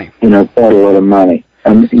good money. Quite a lot of money.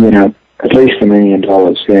 At least $1 million,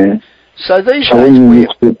 yeah. So these days, we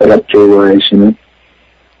split that up two ways,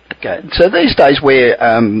 Okay. So these days, where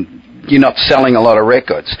you're not selling a lot of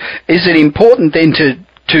records, is it important then to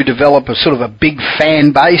develop a sort of a big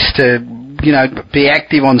fan base to be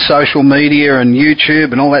active on social media and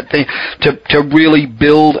YouTube and all that thing to really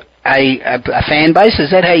build a fan base? Is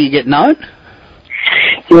that how you get known?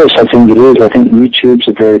 Yes, I think it is. I think YouTube's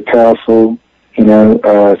a very powerful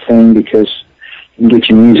thing because you can get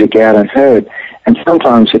your music out and heard, and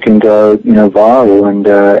sometimes it can go, viral, and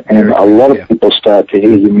a lot of people start to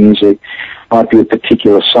hear your music. Might be a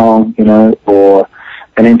particular song, or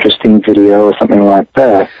an interesting video or something like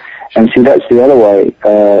that. And see, that's the other way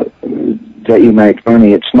that you make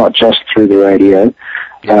money. It's not just through the radio.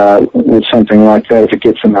 With something like that, if it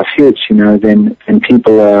gets enough hits, then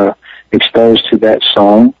people are exposed to that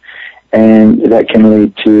song, and that can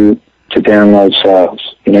lead to download sales.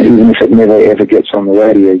 Even if it never ever gets on the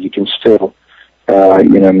radio, you can still,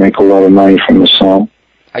 make a lot of money from the song.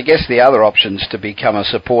 I guess the other option is to become a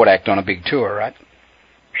support act on a big tour, right?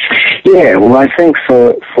 Yeah, well, I think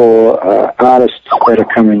for artists that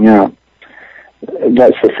are coming up,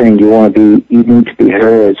 that's the thing. You need to be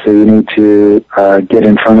heard, so you need to get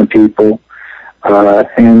in front of people,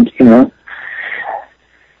 and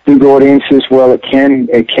big audiences. Well, it can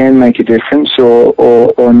make a difference,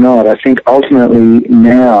 or not. I think ultimately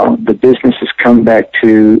now the business has come back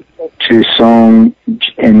to song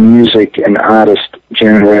and music and artist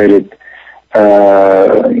generated.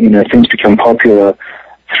 Things become popular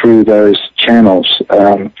through those channels.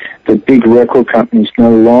 The big record companies no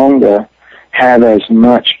longer have as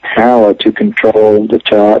much power to control the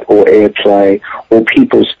chart or airplay or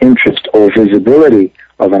people's interest or visibility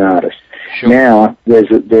of an artist. Sure. Now there's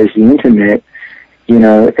the internet.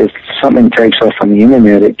 If something takes off on the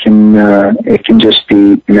internet, it can just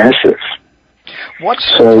be massive.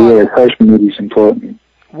 Social media is important.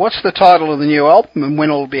 What's the title of the new album, and when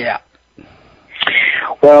will it be out?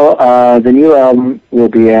 Well, the new album will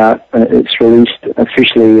be out. It's released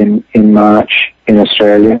officially in March in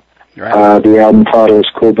Australia. Right. The album title is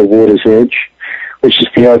called The Water's Edge, which is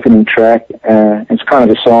the opening track. It's kind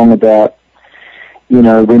of a song about,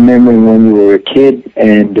 remembering when you were a kid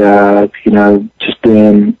and, just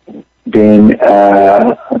being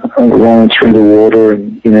rolling through the water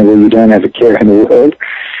and, where you don't have a care in the world.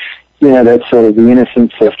 That's sort of the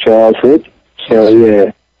innocence of childhood. So,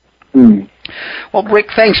 yeah. Well,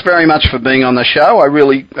 Rick, thanks very much for being on the show. I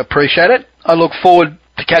really appreciate it. I look forward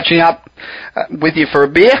to catching up with you for a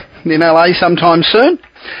beer in LA sometime soon.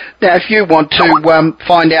 Now, if you want to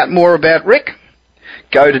find out more about Rick,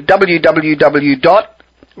 go to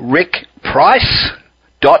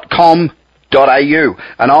www.rickprice.com.au,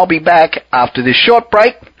 and I'll be back after this short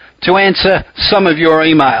break to answer some of your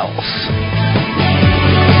emails.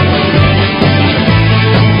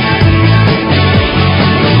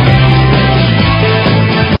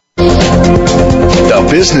 The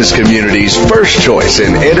business community's first choice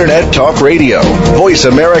in Internet Talk Radio. Voice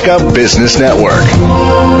America Business Network.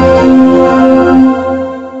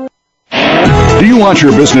 Do you want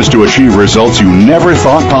your business to achieve results you never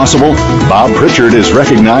thought possible? Bob Pritchard is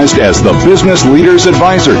recognized as the Business Leader's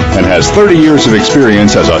Advisor and has 30 years of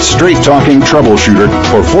experience as a straight-talking troubleshooter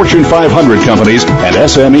for Fortune 500 companies and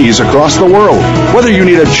SMEs across the world. Whether you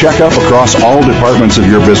need a checkup across all departments of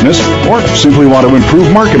your business or simply want to improve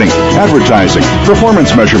marketing, advertising,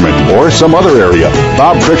 performance measurement, or some other area,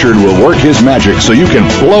 Bob Pritchard will work his magic so you can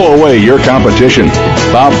blow away your competition.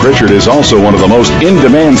 Bob Pritchard is also one of the most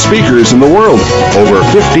in-demand speakers in the world. Over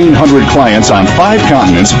 1,500 clients on 5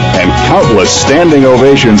 continents and countless standing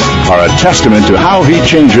ovations are a testament to how he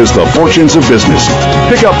changes the fortunes of business.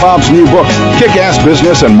 Pick up Bob's new book, Kick-Ass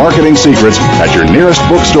Business and Marketing Secrets, at your nearest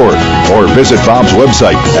bookstore, or visit Bob's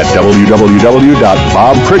website at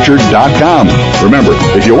www.bobpritchard.com. Remember,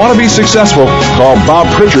 if you want to be successful, call Bob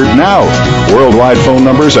Pritchard now. Worldwide phone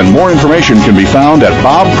numbers and more information can be found at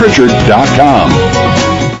bobpritchard.com.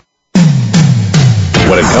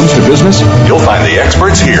 When it comes to business, you'll find the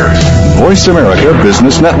experts here. Voice America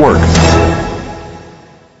Business Network.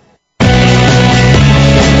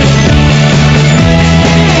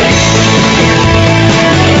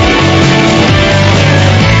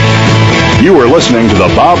 You are listening to the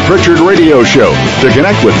Bob Pritchard Radio Show. To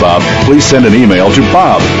connect with Bob, please send an email to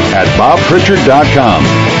bob@bobpritchard.com.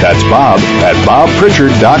 That's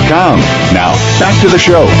bob@bobpritchard.com. Now, back to the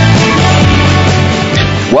show.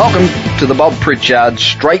 Welcome to the Bob Pritchard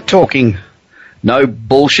Straight Talking, No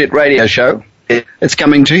Bullshit Radio Show. It's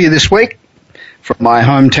coming to you this week from my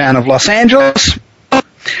hometown of Los Angeles.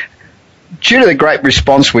 Due to the great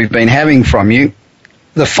response we've been having from you,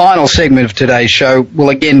 the final segment of today's show will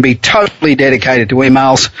again be totally dedicated to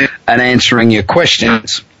emails and answering your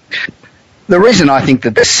questions. The reason I think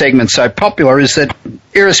that this segment's so popular is that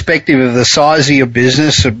irrespective of the size of your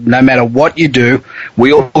business, no matter what you do,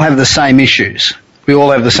 we all have the same issues. We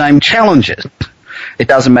all have the same challenges. It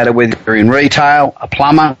doesn't matter whether you're in retail, a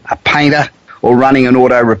plumber, a painter, or running an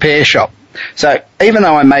auto repair shop. So even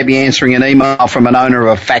though I may be answering an email from an owner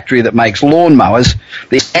of a factory that makes lawnmowers,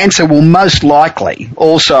 the answer will most likely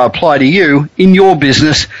also apply to you in your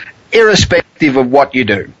business, irrespective of what you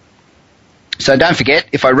do. So don't forget,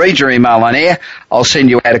 if I read your email on air, I'll send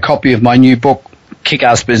you out a copy of my new book,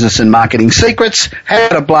 Kick-Ass Business and Marketing Secrets, How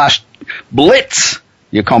to Blitz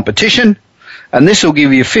Your Competition, and this will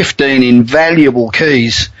give you 15 invaluable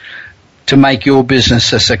keys to make your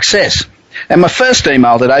business a success. And my first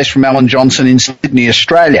email today is from Alan Johnson in Sydney,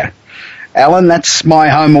 Australia. Alan, that's my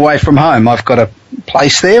home away from home. I've got a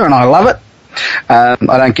place there and I love it. I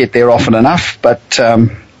don't get there often enough, but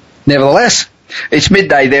nevertheless, it's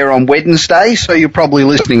midday there on Wednesday, so you're probably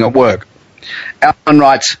listening at work. Alan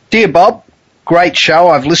writes, Dear Bob, great show.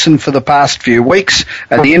 I've listened for the past few weeks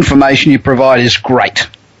and the information you provide is great.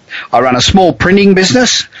 I run a small printing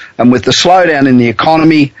business, and with the slowdown in the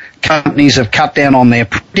economy, companies have cut down on their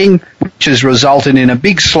printing, which has resulted in a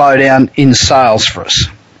big slowdown in sales for us.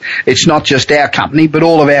 It's not just our company, but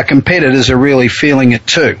all of our competitors are really feeling it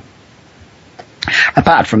too.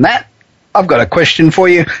 Apart from that, I've got a question for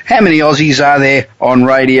you. How many Aussies are there on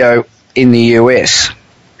radio in the US?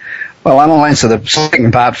 Well, I'll answer the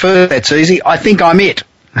second part first. That's easy. I think I'm it.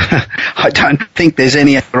 I don't think there's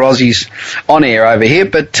any other Aussies on air over here,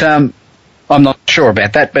 but I'm not sure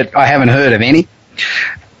about that, but I haven't heard of any.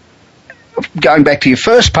 Going back to your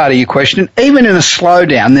first part of your question, even in a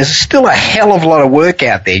slowdown, there's still a hell of a lot of work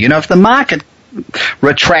out there. You know, if the market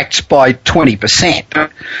retracts by 20%,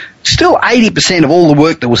 still 80% of all the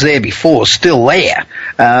work that was there before is still there.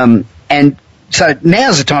 And so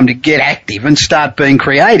now's the time to get active and start being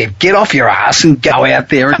creative. Get off your ass and go out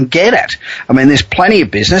there and get it. I mean, there's plenty of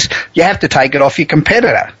business. You have to take it off your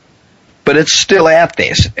competitor. But it's still out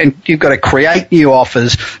there. And you've got to create new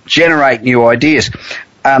offers, generate new ideas.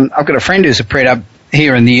 I've got a friend who's a printer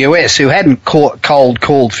here in the US who hadn't cold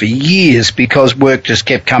called for years because work just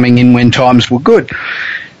kept coming in when times were good.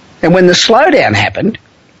 And when the slowdown happened,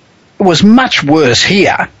 it was much worse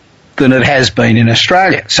here than it has been in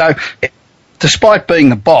Australia. So despite being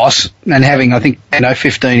the boss and having, I think,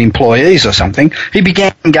 15 employees or something, he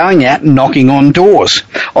began going out and knocking on doors.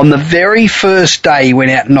 On the very first day he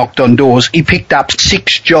went out and knocked on doors, he picked up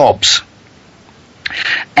 6 jobs.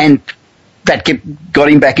 And that got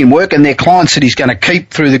him back in work, and their clients that he's going to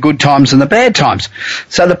keep through the good times and the bad times.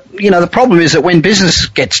 So the problem is that when business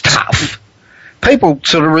gets tough, people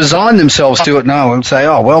sort of resign themselves to it now and say,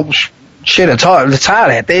 oh, well, shit, it's hard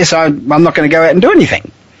out there, so I'm not going to go out and do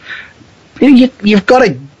anything. You've got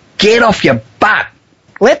to get off your butt.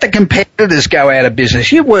 Let the competitors go out of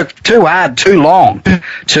business. You've worked too hard, too long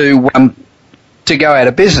to go out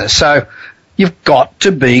of business. So you've got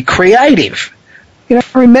to be creative. You know,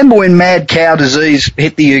 remember when mad cow disease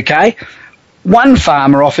hit the UK? One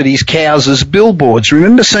farmer offered his cows as billboards.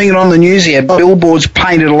 Remember seeing it on the news? He had billboards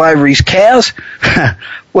painted all over his cows.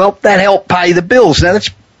 Well, that helped pay the bills. Now that's,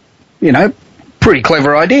 pretty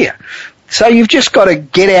clever idea. So you've just got to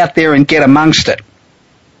get out there and get amongst it.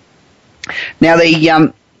 Now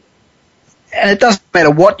and it doesn't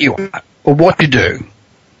matter what you are or what you do.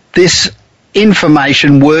 This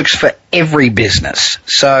information works for every business.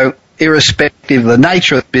 So irrespective of the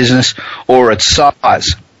nature of the business or its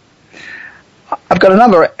size. I've got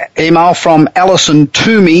another email from Alison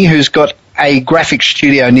Toomey, who's got a graphic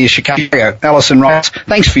studio near Chicago. Alison writes,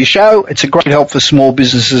 thanks for your show. It's a great help for small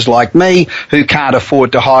businesses like me who can't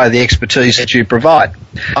afford to hire the expertise that you provide.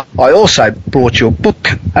 I also bought your book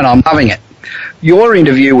and I'm loving it. Your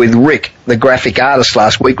interview with Rick, the graphic artist,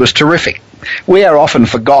 last week was terrific. We are often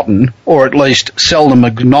forgotten, or at least seldom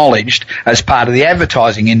acknowledged, as part of the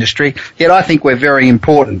advertising industry, yet I think we're very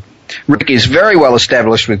important. Rick is very well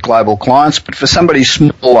established with global clients, but for somebody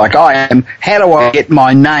small like I am, how do I get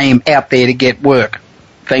my name out there to get work?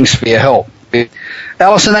 Thanks for your help.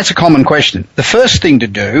 Alison, that's a common question. The first thing to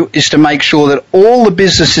do is to make sure that all the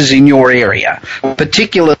businesses in your area,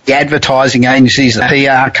 particularly advertising agencies and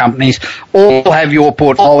PR companies, all have your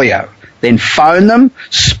portfolio. Then phone them,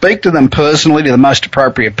 speak to them personally, to the most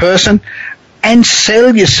appropriate person, and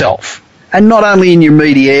sell yourself. And not only in your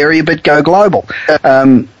media area, but go global.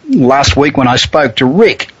 Last week when I spoke to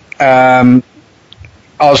Rick, I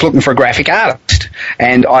was looking for a graphic artist,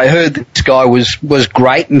 and I heard that this guy was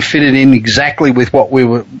great and fitted in exactly with what we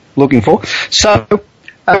were looking for. So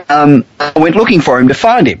I went looking for him to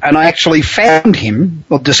find him, and I actually found him,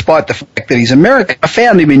 well, despite the fact that he's American, I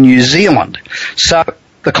found him in New Zealand. So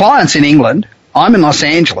the client's in England, I'm in Los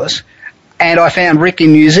Angeles, and I found Rick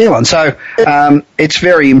in New Zealand. So it's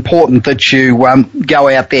very important that you go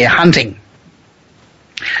out there hunting.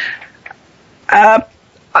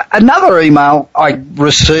 Another email I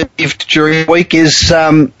received during the week is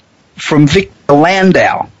from Victor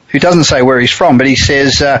Landau, who doesn't say where he's from, but he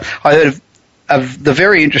says, I heard of the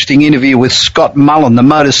very interesting interview with Scott Mullen, the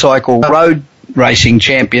motorcycle road racing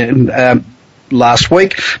champion, last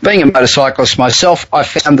week. Being a motorcyclist myself, I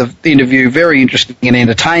found the interview very interesting and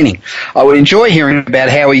entertaining. I would enjoy hearing about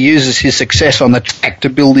how he uses his success on the track to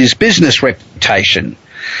build his business reputation.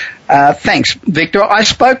 Thanks, Victor. I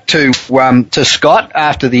spoke to Scott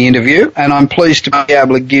after the interview, and I'm pleased to be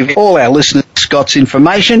able to give all our listeners Scott's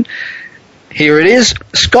information. Here it is.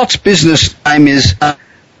 Scott's business name is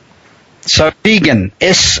Souhegan,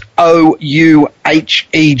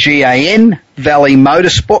 Souhegan, Valley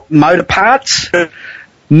Motor Parts,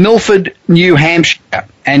 Milford, New Hampshire,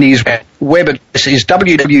 and his web address is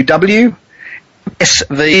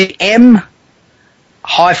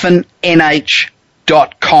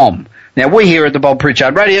www.svm-nh.com. Now, we here at the Bob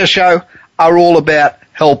Pritchard Radio Show are all about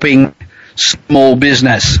helping small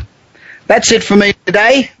business. That's it for me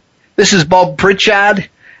today. This is Bob Pritchard,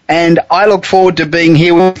 and I look forward to being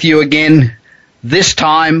here with you again this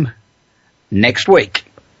time next week.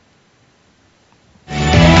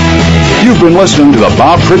 You've been listening to the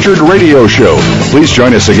Bob Pritchard Radio Show. Please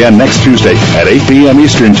join us again next Tuesday at 8 p.m.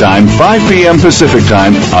 Eastern Time, 5 p.m. Pacific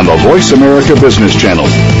Time on the Voice America Business Channel.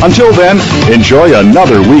 Until then, enjoy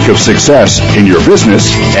another week of success in your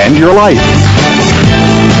business and your life.